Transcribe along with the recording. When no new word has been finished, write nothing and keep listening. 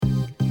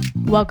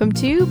Welcome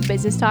to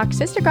Business Talk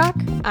Sister Cock.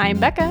 I'm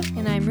Becca.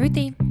 And I'm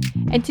Ruthie.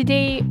 And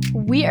today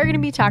we are going to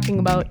be talking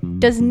about,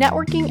 does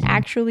networking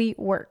actually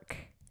work?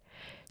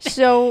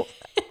 So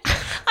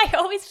I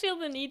always feel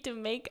the need to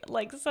make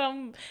like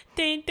some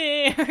ding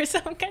or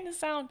some kind of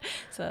sound.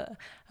 So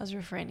I was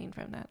refraining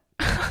from that.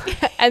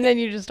 And then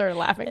you just started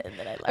laughing. And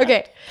then I laughed.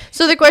 Okay.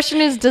 So the question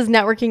is, does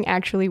networking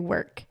actually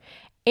work?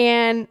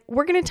 And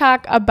we're going to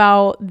talk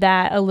about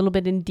that a little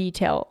bit in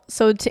detail.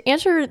 So to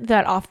answer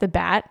that off the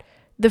bat,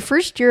 the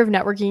first year of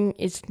networking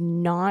is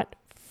not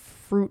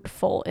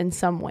fruitful in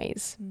some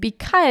ways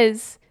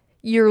because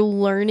you're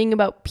learning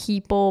about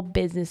people,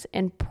 business,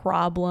 and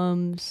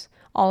problems,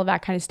 all of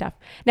that kind of stuff.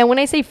 Now, when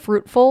I say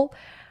fruitful,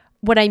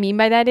 what I mean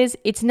by that is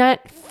it's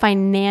not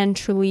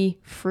financially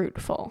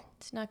fruitful.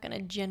 It's not going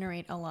to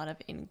generate a lot of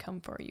income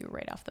for you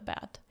right off the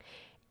bat.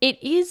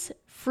 It is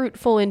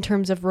fruitful in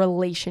terms of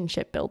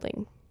relationship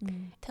building.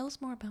 Tell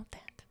us more about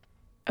that.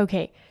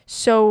 Okay,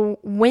 so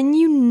when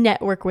you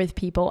network with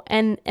people,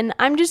 and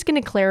I'm just going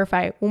to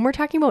clarify, when we're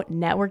talking about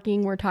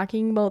networking, we're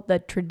talking about the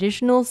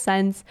traditional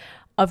sense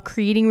of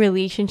creating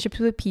relationships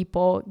with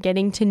people,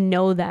 getting to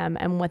know them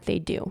and what they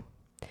do.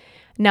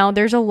 Now,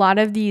 there's a lot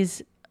of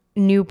these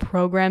new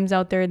programs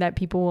out there that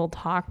people will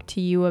talk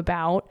to you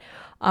about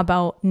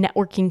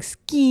networking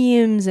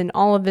schemes and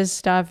all of this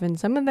stuff. And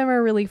some of them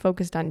are really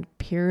focused on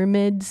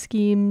pyramid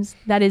schemes.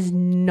 That is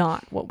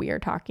not what we are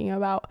talking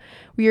about.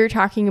 We are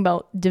talking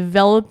about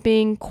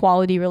developing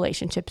quality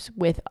relationships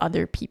with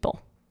other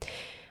people.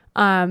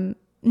 Now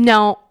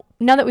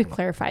that we've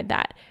clarified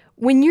that,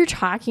 when you're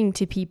talking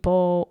to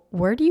people,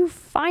 where do you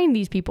find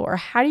these people, or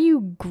how do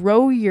you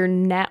grow your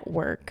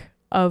network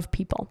of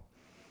people?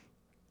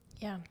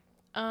 Yeah.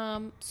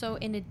 So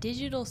in a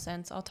digital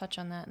sense, I'll touch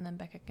on that, and then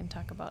Becca can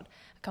talk about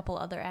a couple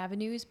other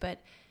avenues.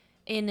 But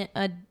in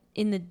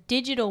the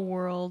digital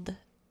world,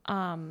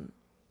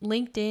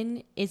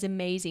 LinkedIn is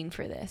amazing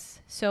for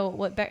this.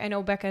 So I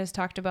know Becca has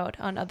talked about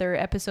on other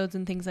episodes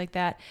and things like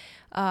that,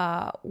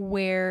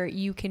 where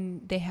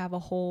they have a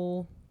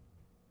whole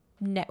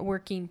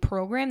networking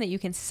program that you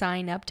can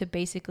sign up to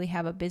basically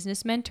have a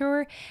business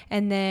mentor,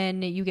 and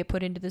then you get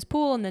put into this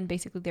pool, and then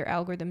basically their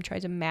algorithm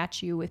tries to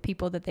match you with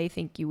people that they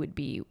think you would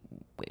be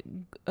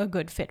a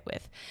good fit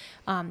with,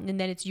 and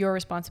then it's your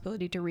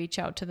responsibility to reach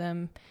out to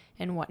them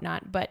and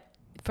whatnot. But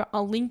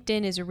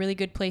LinkedIn is a really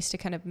good place to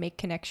kind of make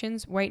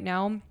connections. Right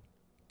now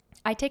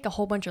I take a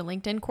whole bunch of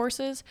LinkedIn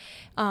courses,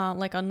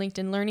 like on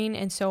LinkedIn Learning.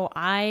 And so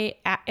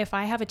if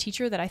I have a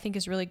teacher that I think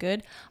is really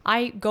good,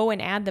 I go and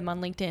add them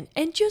on LinkedIn.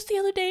 And just the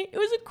other day, it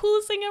was the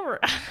coolest thing ever.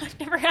 I've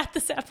never had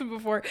this happen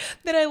before,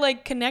 that I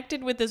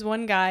connected with this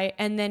one guy,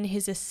 and then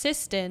his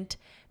assistant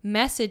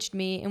messaged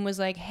me and was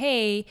like,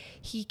 hey,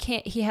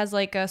 he has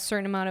like a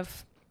certain amount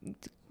of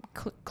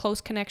close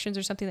connections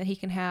or something that he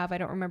can have. I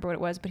don't remember what it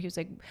was, but he was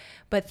like,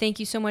 but thank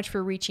you so much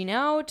for reaching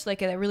out. Like,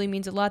 that really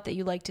means a lot that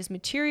you liked his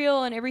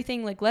material and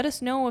everything. Like, let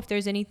us know if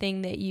there's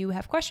anything that you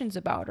have questions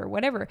about or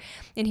whatever.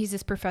 And he's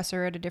this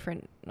professor at a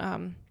different, I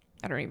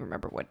don't even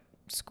remember what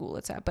school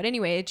it's at. But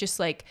anyway, it just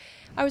I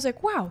was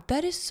like, wow,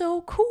 that is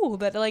so cool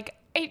that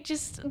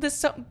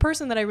this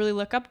person that I really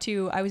look up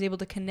to, I was able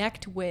to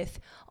connect with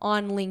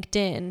on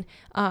LinkedIn.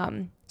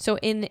 So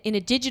in a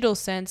digital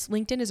sense,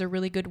 LinkedIn is a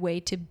really good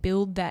way to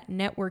build that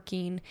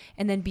networking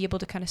and then be able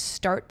to kind of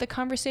start the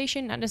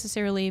conversation, not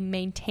necessarily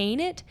maintain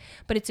it,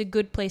 but it's a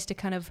good place to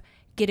kind of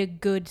get a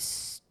good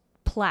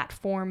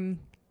platform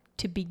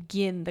to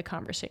begin the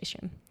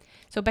conversation.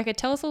 So Becca,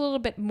 tell us a little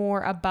bit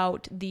more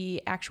about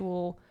the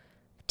actual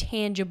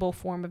tangible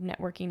form of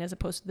networking as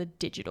opposed to the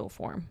digital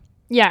form.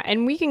 Yeah,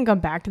 and we can come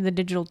back to the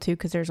digital too,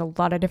 because there's a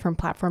lot of different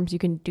platforms you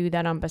can do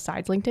that on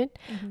besides LinkedIn.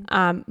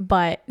 Mm-hmm.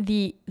 But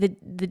the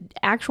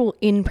actual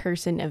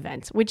in-person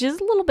events, which is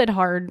a little bit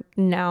hard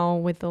now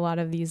with a lot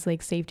of these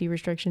safety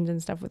restrictions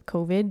and stuff with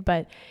COVID,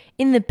 but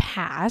in the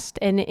past,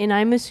 and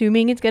I'm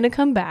assuming it's going to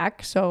come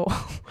back, so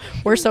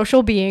we're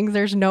social beings,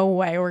 there's no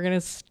way we're going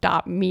to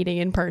stop meeting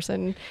in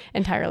person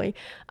entirely.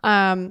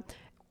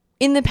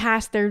 In the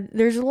past,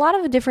 there's a lot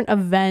of different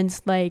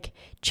events like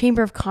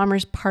Chamber of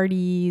Commerce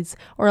parties,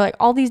 or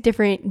all these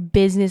different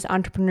business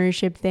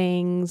entrepreneurship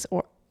things,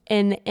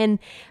 and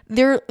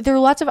there are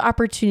lots of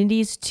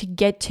opportunities to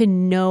get to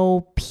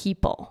know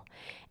people.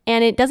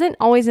 And it doesn't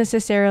always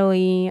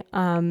necessarily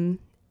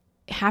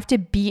have to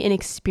be an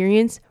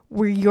experience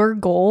where your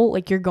goal,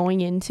 you're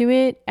going into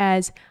it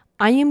as,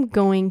 I am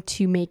going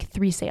to make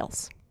 3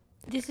 sales.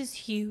 This is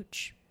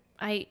huge.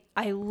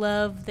 I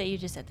love that you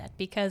just said that,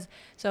 because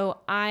so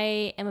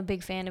I am a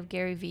big fan of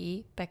Gary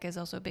Vee. Becca is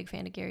also a big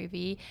fan of Gary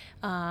Vee.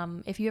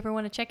 If you ever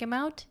want to check him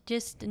out,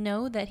 just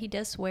know that he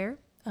does swear.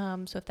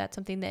 So if that's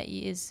something that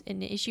is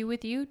an issue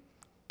with you,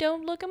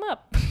 don't look him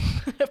up.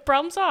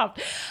 Problem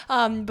solved.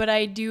 But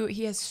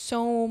he has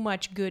so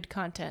much good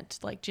content,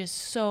 just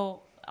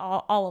so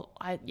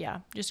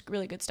just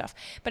really good stuff.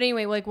 But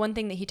anyway, one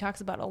thing that he talks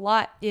about a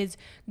lot is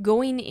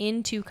going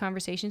into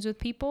conversations with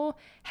people,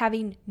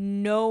 having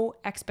no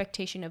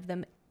expectation of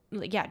them.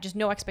 Just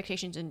no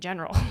expectations in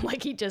general.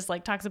 He just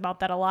talks about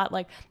that a lot.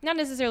 Not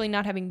necessarily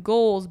not having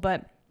goals,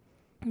 but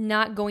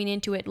not going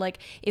into it like,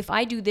 if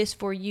I do this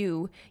for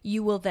you,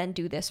 you will then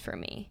do this for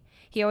me.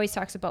 He always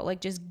talks about like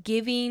just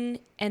giving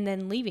and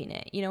then leaving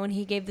it, you know, and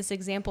he gave this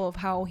example of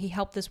how he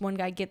helped this one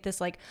guy get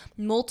this like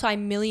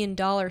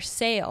multi-million-dollar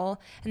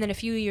sale. And then a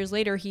few years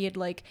later, he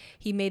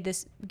made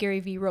this, Gary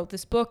Vee wrote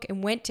this book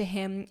and went to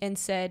him and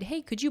said,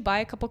 hey, could you buy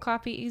a couple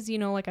copies? You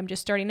know, like, I'm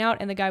just starting out.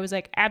 And the guy was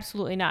like,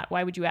 absolutely not.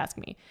 Why would you ask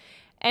me?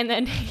 And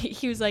then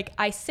he was like,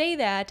 I say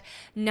that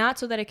not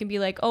so that it can be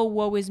like, oh,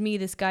 woe is me.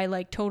 This guy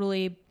like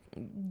totally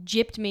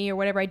gypped me or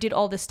whatever. I did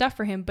all this stuff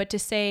for him. But to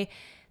say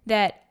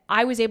that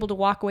I was able to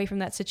walk away from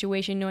that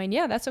situation knowing,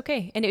 yeah, that's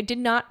okay. And it did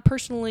not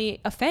personally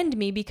offend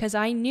me because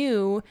I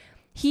knew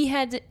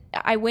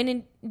I went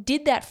and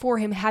did that for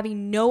him,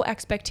 having no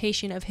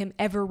expectation of him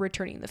ever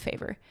returning the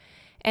favor.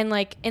 And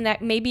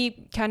that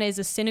maybe kind of is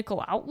a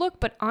cynical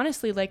outlook, but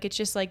honestly, like, it's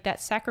just like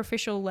that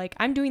sacrificial, like,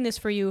 I'm doing this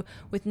for you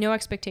with no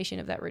expectation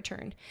of that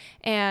return.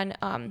 And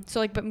so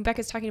like, but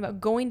Becca's talking about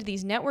going to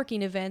these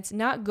networking events,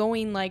 not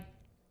going like,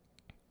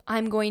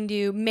 I'm going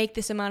to make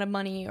this amount of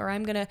money, or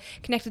I'm going to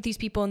connect with these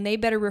people and they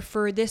better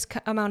refer this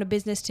amount of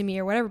business to me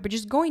or whatever, but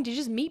just going to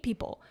just meet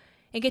people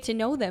and get to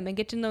know them and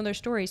get to know their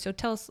stories. So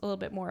tell us a little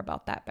bit more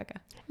about that,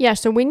 Becca. Yeah.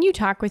 So when you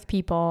talk with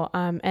people,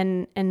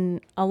 and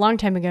a long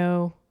time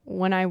ago,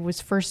 when I was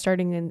first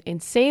starting in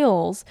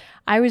sales,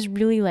 I was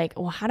really like,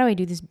 well, how do I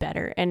do this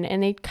better?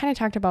 And they kind of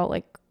talked about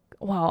like,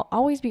 well,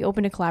 always be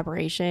open to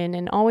collaboration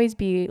and always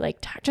be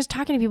like, just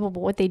talking to people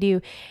about what they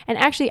do. And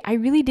actually, I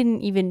really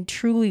didn't even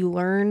truly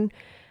learn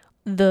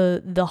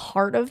the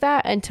heart of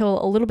that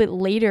until a little bit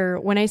later,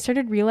 when I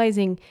started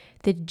realizing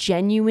the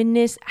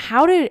genuineness,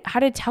 how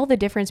to tell the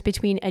difference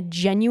between a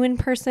genuine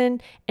person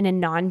and a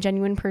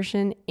non-genuine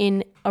person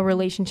in a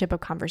relationship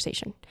of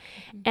conversation.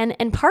 Mm-hmm.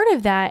 And part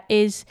of that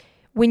is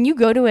when you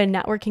go to a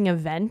networking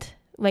event,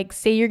 like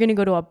say you're going to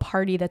go to a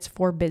party that's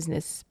for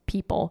business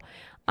people,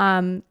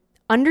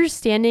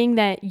 understanding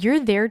that you're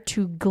there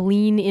to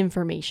glean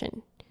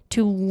information,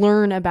 to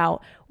learn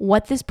about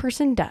what this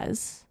person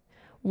does,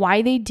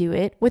 why they do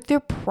it, what their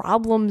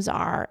problems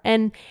are.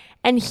 And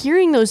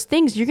hearing those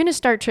things, you're going to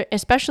start to,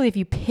 especially if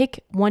you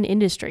pick one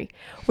industry,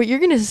 where you're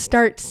going to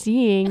start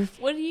seeing.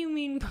 What do you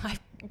mean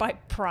by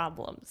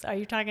problems? Are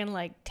you talking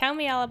like, tell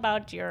me all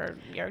about your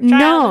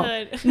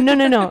childhood?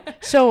 No.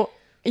 So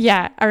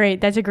yeah. All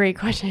right. That's a great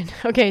question.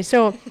 Okay.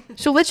 So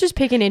let's just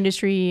pick an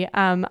industry.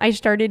 I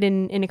started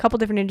in a couple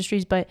different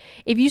industries, but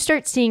if you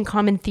start seeing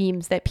common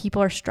themes that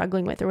people are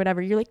struggling with or whatever,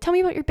 you're like, tell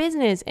me about your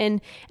business. And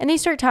they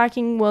start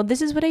talking, well,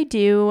 this is what I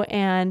do.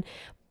 And,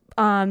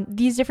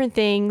 these different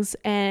things.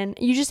 And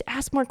you just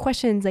ask more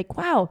questions like,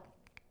 wow,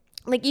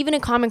 like even a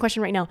common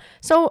question right now.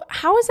 So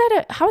how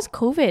has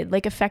COVID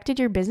like affected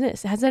your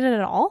business? Has it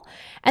at all?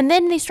 And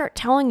then they start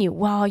telling you,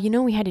 well, you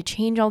know, we had to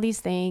change all these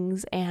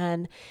things.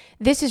 And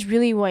this is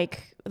really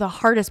like the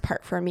hardest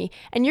part for me.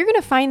 And you're going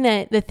to find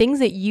that the things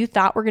that you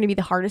thought were going to be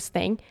the hardest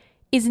thing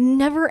is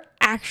never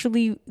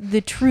actually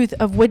the truth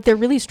of what they're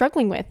really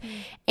struggling with.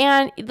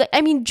 And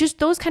I mean, just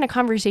those kind of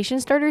conversation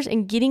starters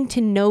and getting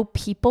to know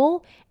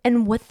people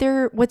and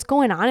what's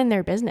going on in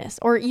their business,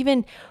 or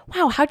even,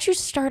 wow, how'd you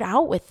start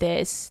out with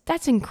this?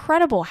 That's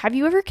incredible. Have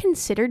you ever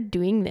considered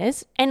doing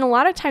this? And a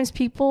lot of times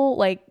people,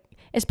 like,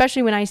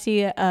 especially when I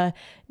see a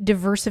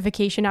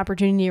diversification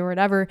opportunity or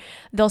whatever,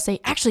 they'll say,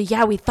 actually,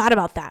 yeah, we thought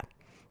about that.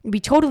 We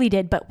totally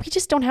did, but we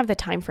just don't have the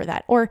time for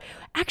that. Or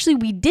actually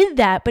we did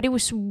that, but it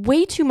was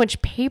way too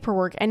much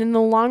paperwork. And in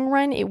the long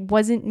run, it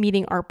wasn't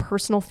meeting our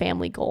personal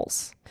family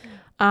goals.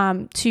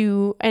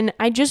 And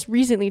I just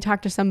recently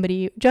talked to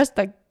somebody, just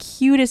the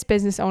cutest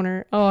business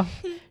owner. Oh,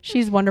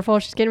 she's wonderful.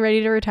 She's getting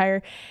ready to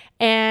retire.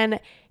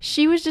 And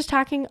she was just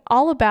talking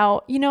all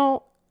about, you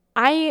know,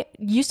 I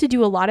used to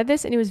do a lot of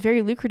this and it was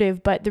very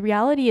lucrative, but the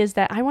reality is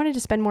that I wanted to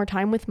spend more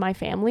time with my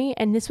family,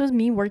 and this was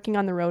me working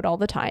on the road all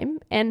the time.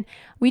 And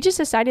we just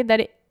decided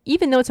that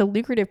even though it's a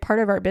lucrative part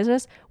of our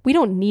business, we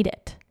don't need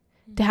it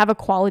to have a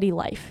quality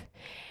life.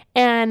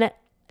 And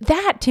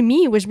that to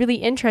me was really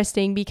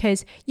interesting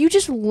because you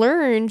just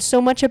learn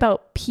so much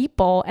about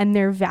people and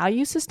their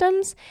value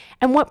systems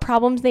and what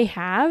problems they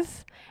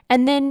have.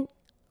 And then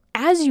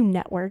as you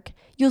network,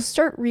 you'll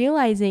start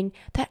realizing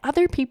that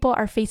other people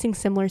are facing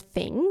similar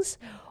things,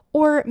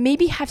 or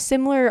maybe have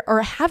similar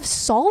or have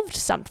solved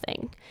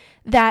something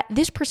that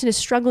this person is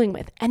struggling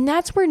with. And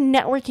that's where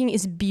networking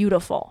is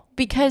beautiful,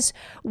 because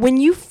when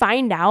you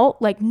find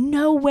out, like,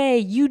 no way,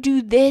 you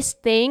do this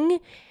thing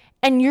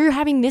and you're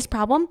having this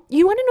problem,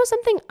 you want to know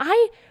something?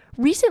 I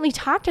recently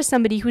talked to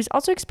somebody who's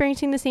also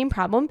experiencing the same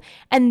problem,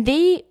 and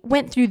they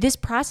went through this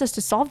process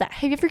to solve that.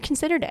 Have you ever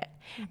considered it?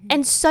 Mm-hmm.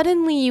 And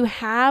suddenly you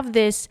have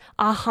this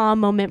aha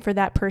moment for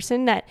that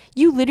person, that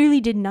you literally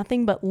did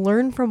nothing but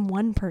learn from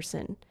one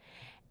person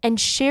and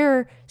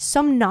share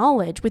some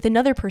knowledge with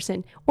another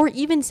person, or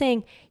even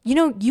saying, you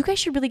know, you guys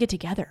should really get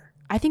together.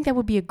 I think that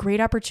would be a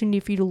great opportunity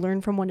for you to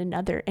learn from one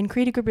another and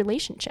create a good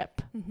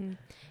relationship. Mm-hmm.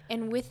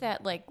 And with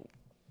that, like,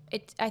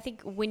 I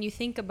think when you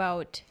think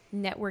about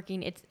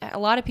networking, it's a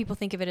lot of people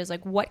think of it as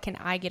like, what can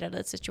I get out of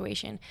the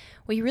situation?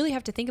 What you really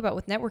have to think about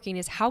with networking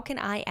is how can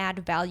I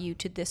add value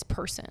to this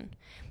person?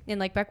 And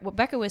like what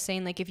Becca was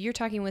saying, like if you're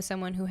talking with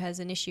someone who has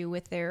an issue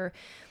with their,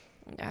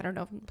 I don't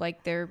know,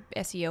 like their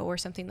SEO or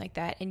something like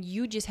that, and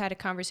you just had a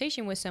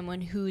conversation with someone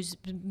whose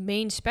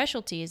main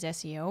specialty is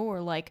SEO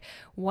or like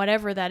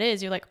whatever that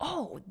is, you're like,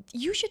 oh,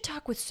 you should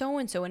talk with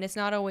so-and-so. And it's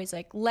not always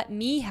like, let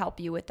me help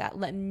you with that.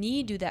 Let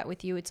me do that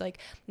with you. It's like,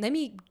 let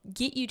me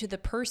get you to the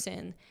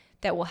person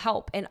that will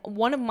help. And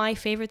one of my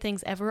favorite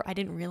things ever, I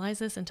didn't realize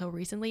this until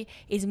recently,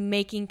 is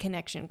making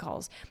connection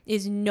calls,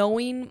 is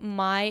knowing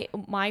my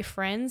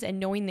friends and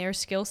knowing their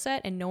skill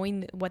set and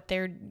knowing what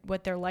their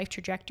life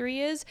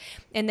trajectory is,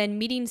 and then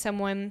meeting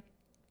someone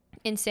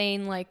and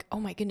saying like,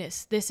 oh my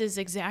goodness, this is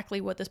exactly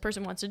what this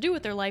person wants to do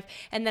with their life.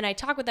 And then I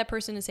talk with that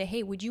person and say,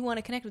 hey, would you want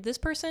to connect with this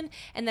person?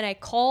 And then I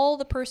call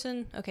the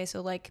person. Okay,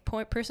 so like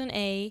person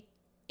A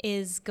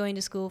is going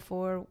to school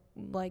for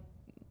like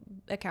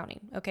accounting,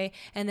 okay,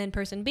 and then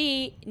person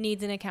B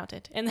needs an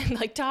accountant, and then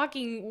like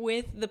talking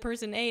with the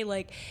person A,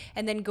 like,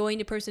 and then going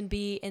to person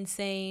B and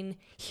saying,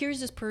 here's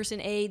this person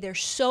A, they're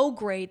so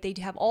great, they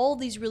have all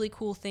these really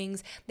cool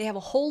things, they have a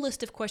whole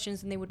list of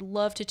questions and they would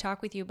love to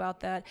talk with you about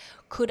that,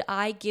 could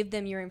I give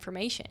them your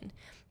information?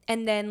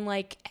 And then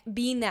like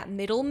being that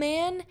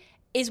middleman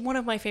is one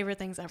of my favorite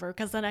things ever,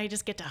 because then I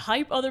just get to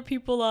hype other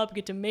people up,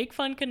 get to make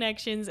fun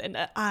connections, and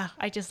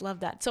I just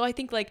love that. So I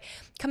think like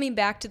coming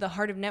back to the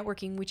heart of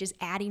networking, which is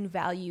adding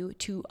value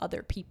to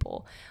other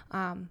people.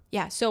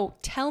 So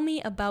tell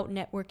me about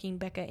networking,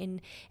 Becca,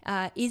 and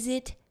is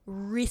it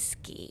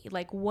risky?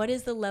 Like what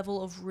is the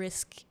level of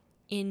risk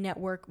in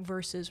network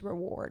versus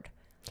reward?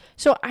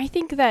 So I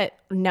think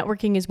that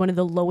networking is one of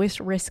the lowest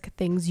risk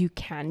things you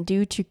can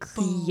do to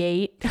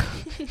create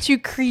to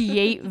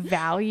create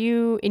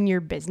value in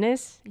your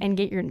business and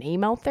get your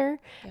name out there.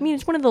 Yeah. I mean,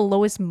 it's one of the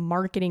lowest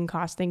marketing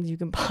cost things you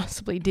can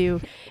possibly do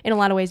in a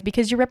lot of ways,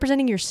 because you're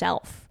representing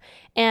yourself.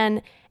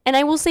 And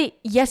I will say,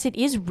 yes, it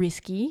is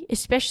risky,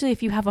 especially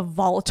if you have a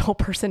volatile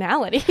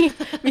personality,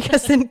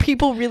 because then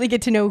people really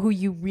get to know who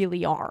you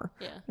really are,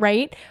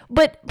 right?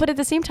 But at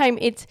the same time,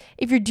 it's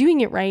if you're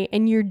doing it right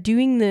and you're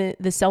doing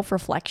the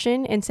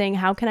self-reflection and saying,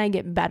 how can I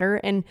get better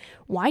and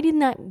why didn't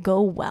that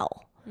go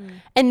well?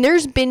 And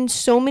there's been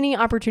so many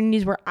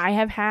opportunities where I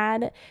have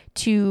had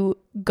to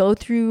go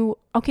through,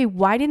 okay,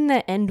 why didn't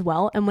that end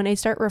well? And when I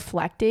start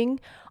reflecting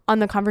on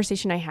the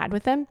conversation I had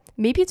with them,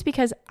 maybe it's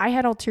because I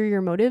had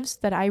ulterior motives,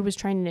 that I was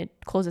trying to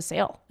close a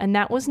sale, and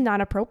that was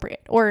not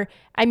appropriate. Or,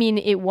 I mean,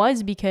 it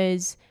was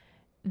because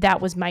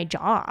that was my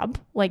job,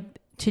 like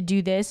to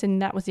do this,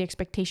 and that was the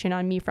expectation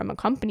on me from a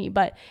company.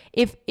 But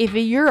if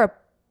you're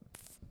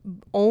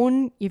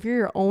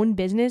your own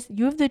business,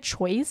 you have the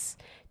choice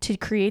to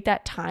create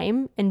that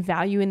time and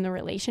value in the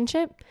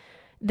relationship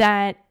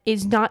that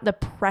is not the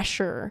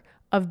pressure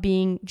of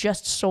being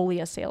just solely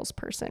a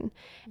salesperson.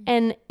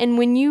 And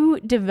when you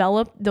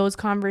develop those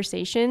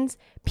conversations,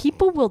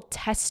 people will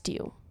test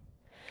you.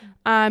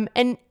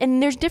 And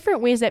there's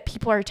different ways that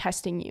people are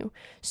testing you.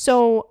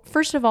 So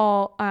first of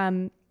all,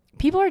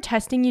 people are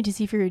testing you to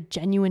see if you're a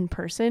genuine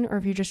person or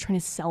if you're just trying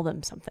to sell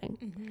them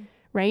something,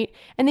 right?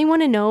 And they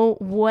want to know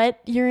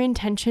what your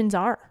intentions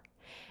are.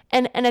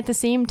 And at the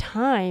same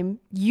time,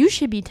 you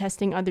should be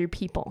testing other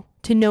people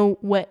to know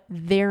what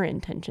their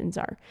intentions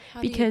are.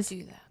 How do you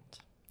do that?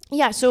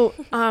 Yeah. So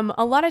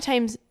a lot of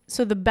times,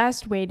 so the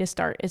best way to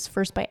start is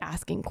first by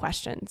asking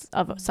questions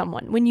of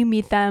someone. When you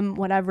meet them,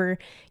 whatever,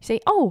 you say,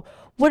 oh,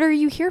 what are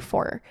you here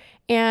for?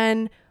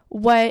 And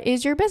what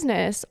is your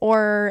business?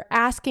 Or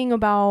asking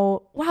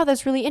about, wow,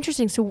 that's really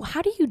interesting. So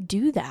how do you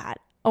do that?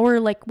 Or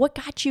like, what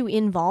got you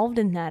involved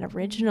in that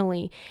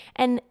originally?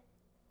 And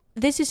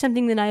this is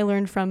something that I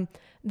learned from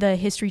the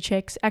History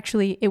Chicks.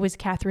 Actually, it was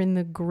Catherine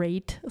the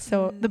Great.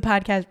 So the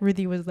podcast,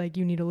 Ruthie was like,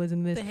 you need to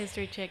listen to this. The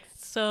History Chicks,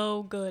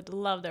 so good.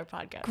 Love their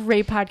podcast.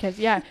 Great podcast,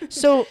 yeah.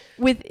 So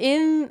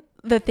within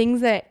the things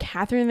that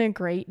Catherine the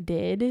Great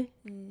did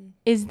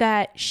is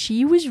that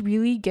she was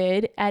really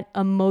good at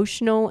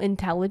emotional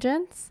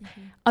intelligence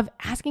of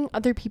asking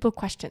other people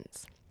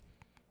questions.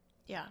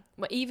 Yeah.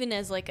 Well, even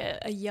as like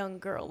a young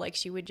girl, like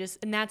she would just,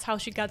 and that's how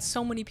she got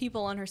so many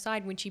people on her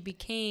side when she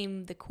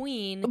became the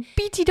queen.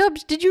 BT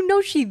Dubs, did you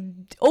know she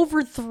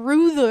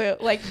overthrew the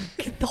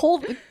whole,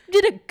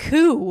 did a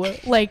coup?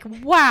 Like,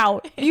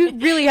 wow. You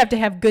really have to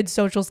have good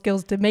social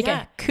skills to make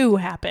a coup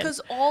happen. Because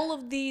all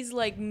of these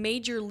like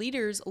major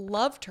leaders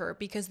loved her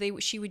because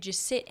she would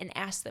just sit and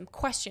ask them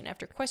question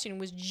after question,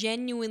 was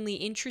genuinely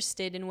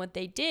interested in what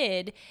they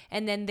did.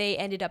 And then they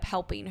ended up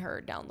helping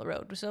her down the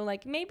road. So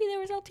like maybe there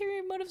was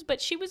ulterior motives,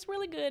 but she was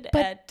really good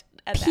at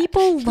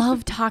people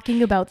love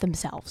talking about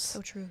themselves.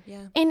 So true,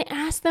 yeah. And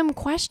ask them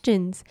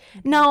questions.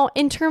 Now,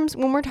 in terms,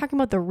 when we're talking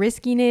about the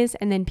riskiness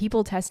and then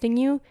people testing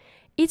you,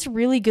 it's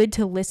really good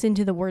to listen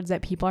to the words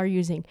that people are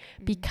using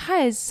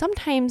because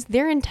sometimes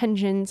their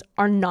intentions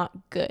are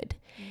not good.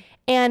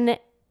 And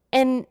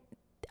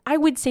I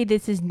would say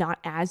this is not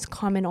as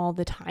common all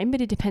the time,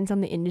 but it depends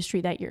on the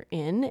industry that you're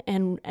in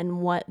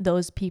and what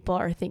those people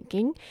are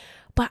thinking.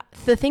 But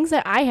the things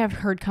that I have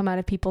heard come out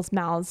of people's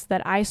mouths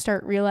that I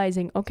start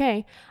realizing,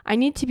 okay, I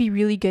need to be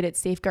really good at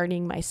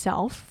safeguarding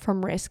myself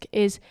from risk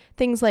is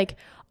things like,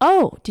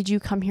 oh, did you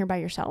come here by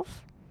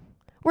yourself?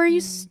 Where are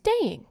you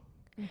staying?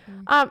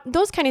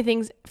 Those kind of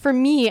things. For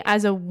me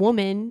as a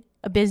woman,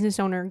 a business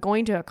owner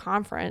going to a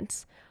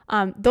conference,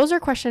 those are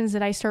questions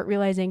that I start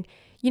realizing,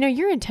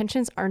 your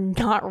intentions are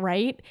not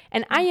right,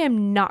 and I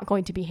am not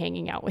going to be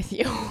hanging out with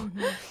you.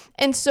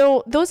 And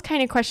so those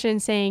kind of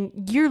questions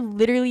saying, you're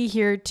literally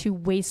here to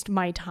waste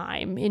my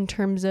time in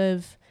terms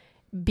of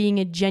being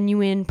a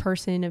genuine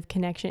person of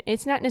connection.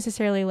 It's not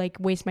necessarily like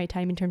waste my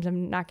time in terms of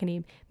I'm not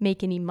going to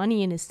make any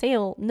money in a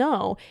sale.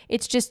 No,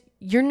 it's just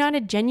you're not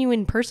a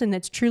genuine person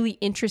that's truly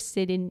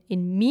interested in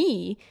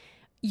me.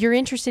 You're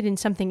interested in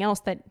something else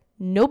that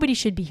nobody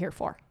should be here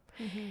for.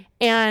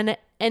 And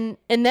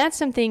that's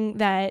something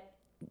that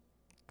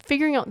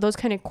figuring out those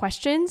kind of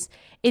questions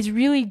is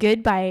really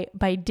good by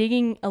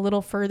digging a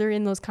little further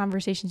in those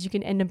conversations. You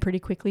can end them pretty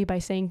quickly by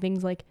saying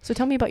things like, so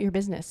tell me about your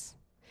business.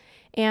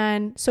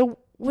 And so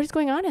what is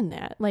going on in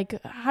that?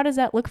 Like, how does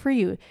that look for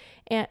you?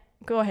 And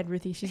go ahead,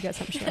 Ruthie. She's got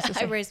something she wants to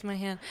say. I raised my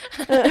hand.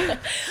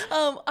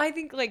 I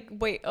think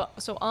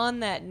so on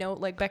that note,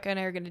 like Becca and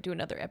I are going to do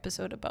another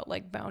episode about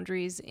like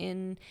boundaries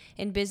in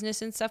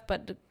business and stuff.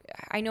 But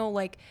I know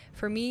like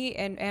for me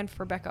and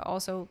for Becca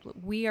also,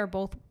 we are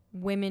both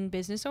women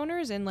business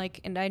owners. And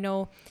I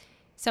know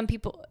some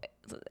people,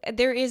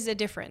 there is a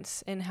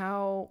difference in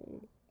how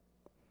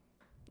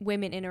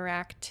women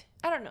interact.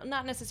 I don't know,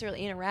 not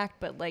necessarily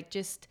interact, but like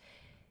just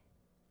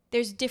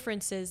there's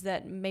differences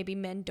that maybe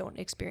men don't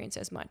experience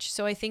as much.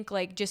 So I think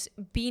like just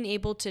being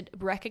able to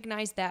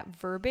recognize that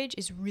verbiage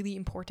is really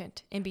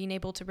important, and being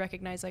able to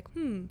recognize like,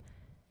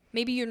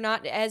 maybe you're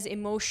not as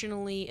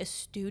emotionally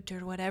astute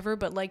or whatever,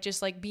 but like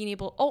just like being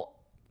able, oh,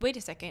 wait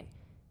a second,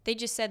 they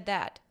just said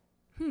that.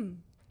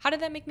 How did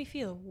that make me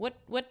feel?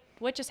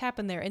 What just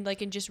happened there?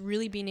 And just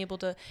really being able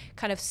to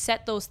kind of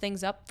set those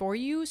things up for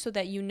you so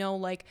that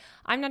like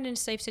I'm not in a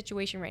safe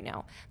situation right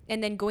now.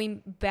 And then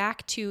going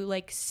back to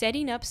like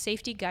setting up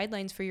safety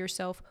guidelines for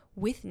yourself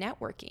with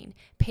networking.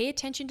 Pay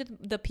attention to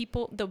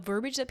the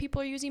verbiage that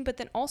people are using, but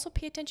then also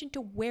pay attention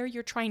to where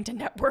you're trying to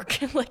network.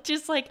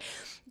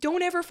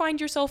 Don't ever find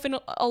yourself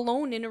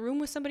alone in a room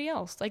with somebody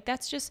else.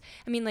 That's just,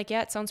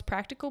 it sounds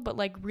practical, but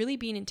really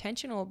being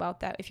intentional about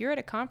that. If you're at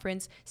a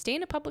conference, stay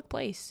in a public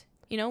place.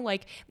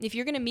 If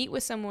you're going to meet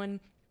with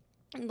someone,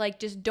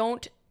 just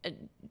don't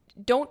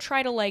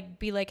try to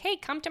be like, hey,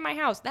 come to my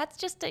house. That's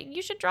just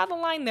you should draw the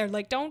line there.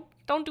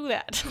 Don't do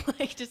that.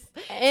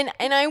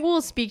 And I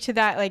will speak to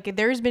that.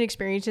 There's been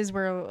experiences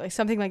where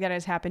something like that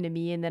has happened to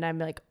me, and then I'm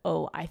like,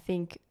 oh, I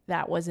think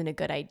that wasn't a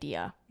good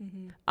idea.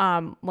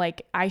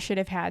 I should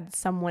have had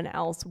someone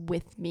else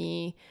with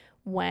me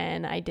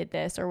when I did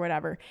this or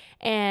whatever.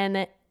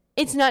 And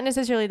it's not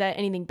necessarily that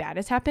anything bad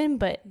has happened,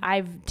 but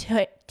I've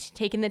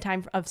taken the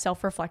time of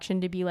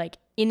self-reflection to be like,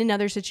 in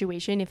another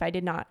situation, if I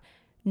did not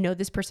know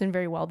this person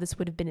very well, this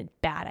would have been a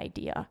bad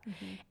idea.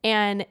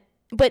 And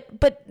but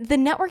the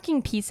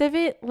networking piece of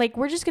it,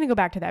 we're just going to go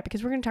back to that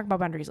because we're going to talk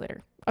about boundaries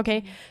later.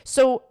 Okay.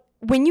 So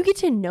when you get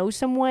to know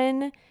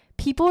someone,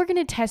 people are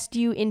going to test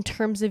you in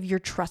terms of your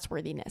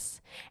trustworthiness.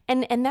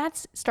 And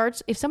that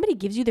starts, if somebody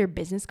gives you their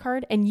business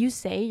card and you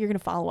say you're going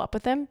to follow up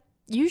with them,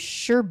 you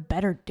sure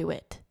better do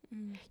it.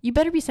 You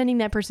better be sending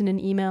that person an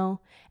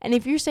email. And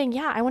if you're saying,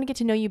 yeah, I want to get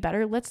to know you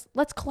better, let's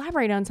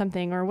collaborate on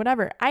something or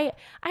whatever. I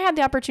had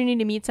the opportunity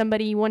to meet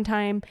somebody one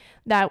time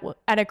that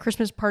at a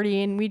Christmas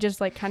party, and we just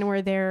kind of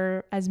were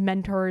there as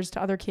mentors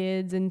to other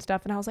kids and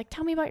stuff. And I was like,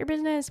 tell me about your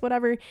business,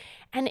 whatever.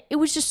 And it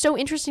was just so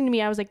interesting to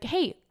me. I was like,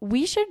 hey,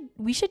 we should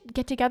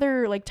get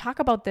together, talk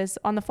about this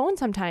on the phone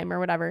sometime or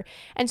whatever.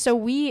 And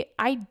so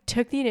I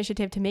took the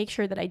initiative to make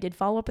sure that I did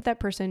follow up with that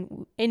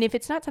person. And if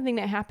it's not something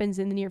that happens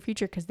in the near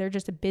future, because they're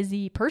just a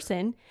busy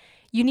person,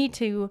 you need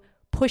to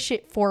push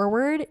it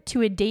forward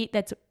to a date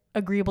that's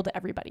agreeable to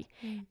everybody.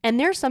 And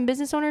there are some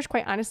business owners,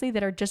 quite honestly,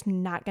 that are just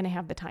not going to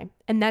have the time.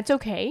 And that's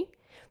okay.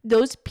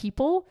 Those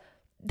people,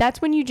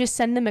 that's when you just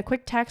send them a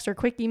quick text or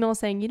quick email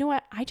saying, you know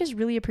what, I just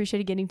really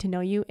appreciated getting to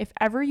know you. If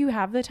ever you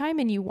have the time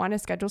and you want to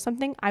schedule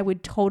something, I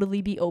would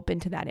totally be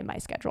open to that in my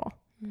schedule.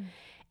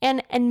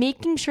 And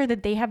making sure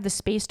that they have the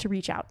space to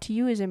reach out to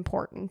you is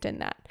important in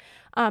that.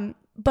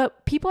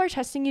 But people are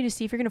testing you to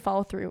see if you're going to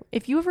follow through.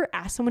 If you ever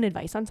ask someone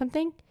advice on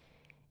something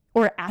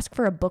or ask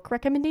for a book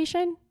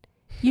recommendation,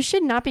 you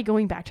should not be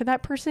going back to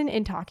that person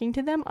and talking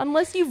to them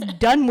unless you've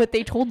done what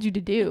they told you to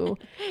do.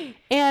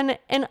 And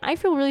I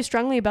feel really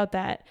strongly about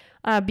that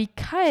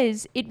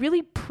because it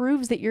really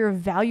proves that you're a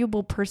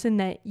valuable person,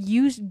 that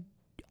you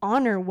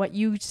honor what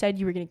you said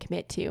you were going to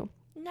commit to.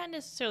 Not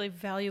necessarily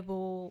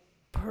valuable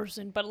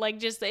person, but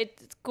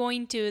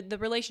the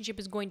relationship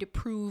is going to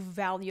prove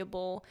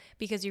valuable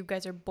because you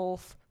guys are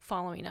both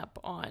following up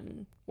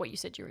on what you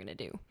said you were going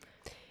to do.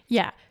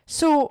 Yeah.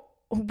 So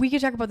we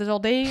could talk about this all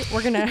day.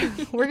 We're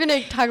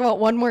gonna talk about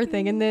one more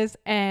thing in this,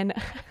 and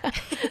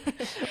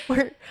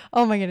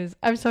Oh my goodness,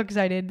 I'm so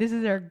excited. This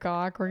is our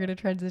gawk we're gonna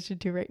transition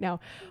to right now.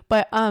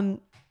 But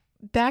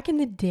back in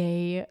the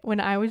day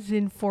when I was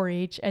in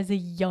 4-H as a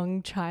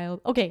young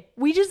child, okay,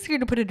 we just here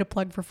to put in a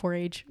plug for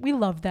 4-H. We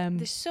love them.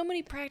 There's so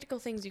many practical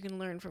things you can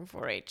learn from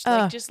 4-H,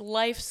 like just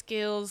life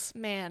skills.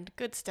 Man,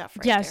 good stuff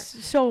right there.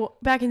 So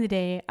back in the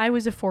day, I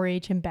was a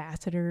 4-H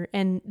ambassador,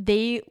 and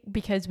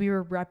because we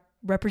were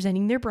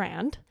representing their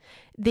brand,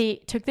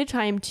 they took the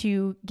time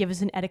to give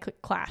us an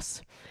etiquette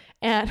class.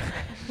 And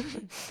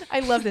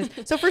I love this.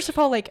 So first of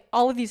all, like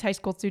all of these high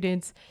school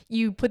students,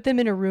 you put them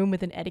in a room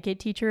with an etiquette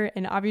teacher,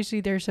 and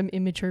obviously there's some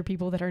immature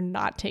people that are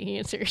not taking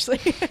it seriously,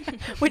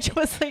 which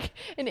was like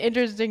an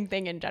interesting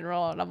thing in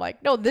general. And I'm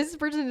like, no, this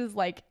person is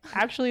like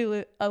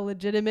actually a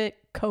legitimate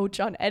coach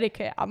on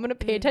etiquette. I'm going to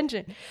pay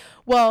attention.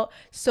 Well,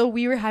 so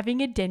we were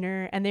having a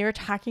dinner and they were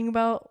talking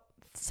about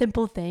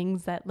simple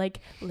things that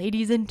like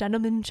ladies and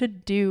gentlemen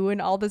should do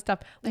and all this stuff.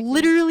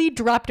 Literally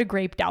dropped a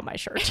grape down my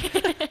shirt.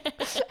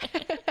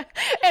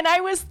 And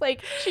I was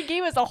like, she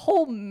gave us a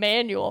whole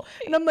manual,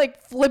 and I'm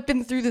like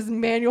flipping through this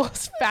manual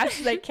as fast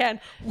as I can,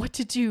 what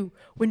to do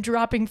when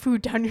dropping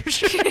food down your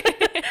shirt.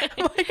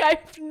 I'm like, I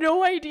have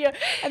no idea.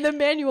 And the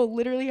manual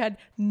literally had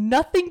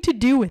nothing to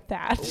do with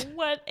that.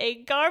 What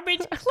a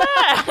garbage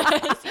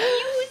class.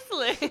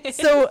 Useless.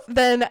 So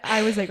then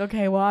I was like,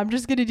 okay, well, I'm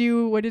just going to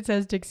do what it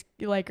says to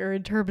or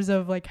in terms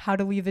of like how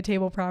to leave the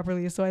table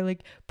properly. So I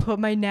like put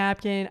my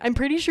napkin. I'm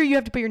pretty sure you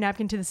have to put your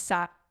napkin to the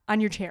side on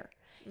your chair.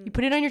 You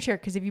put it on your chair,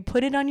 because if you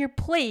put it on your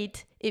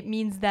plate, it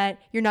means that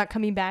you're not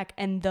coming back,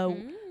 and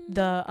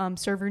the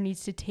server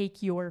needs to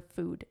take your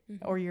food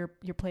or your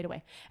plate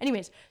away.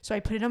 Anyways, so I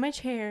put it on my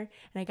chair,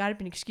 and I got up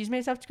and excused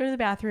myself to go to the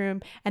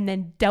bathroom, and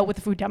then dealt with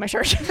the food down my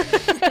shirt.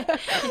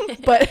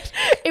 But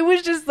it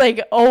was just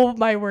like, oh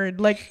my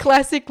word, like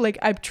classic, like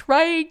I'm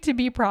trying to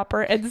be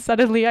proper, and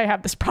suddenly I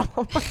have this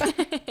problem.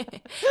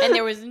 And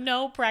there was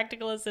no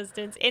practical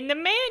assistance in the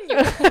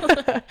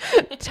manual.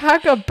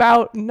 Talk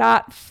about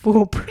not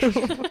foolproof.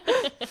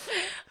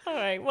 All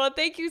right. Well,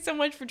 thank you so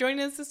much for joining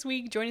us this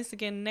week. Join us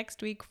again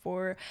next week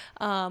for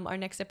our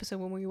next episode,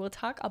 when we will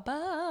talk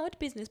about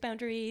business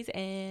boundaries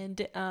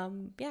and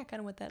kind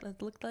of what that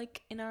looked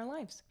like in our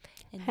lives.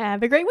 And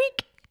have a great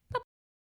week.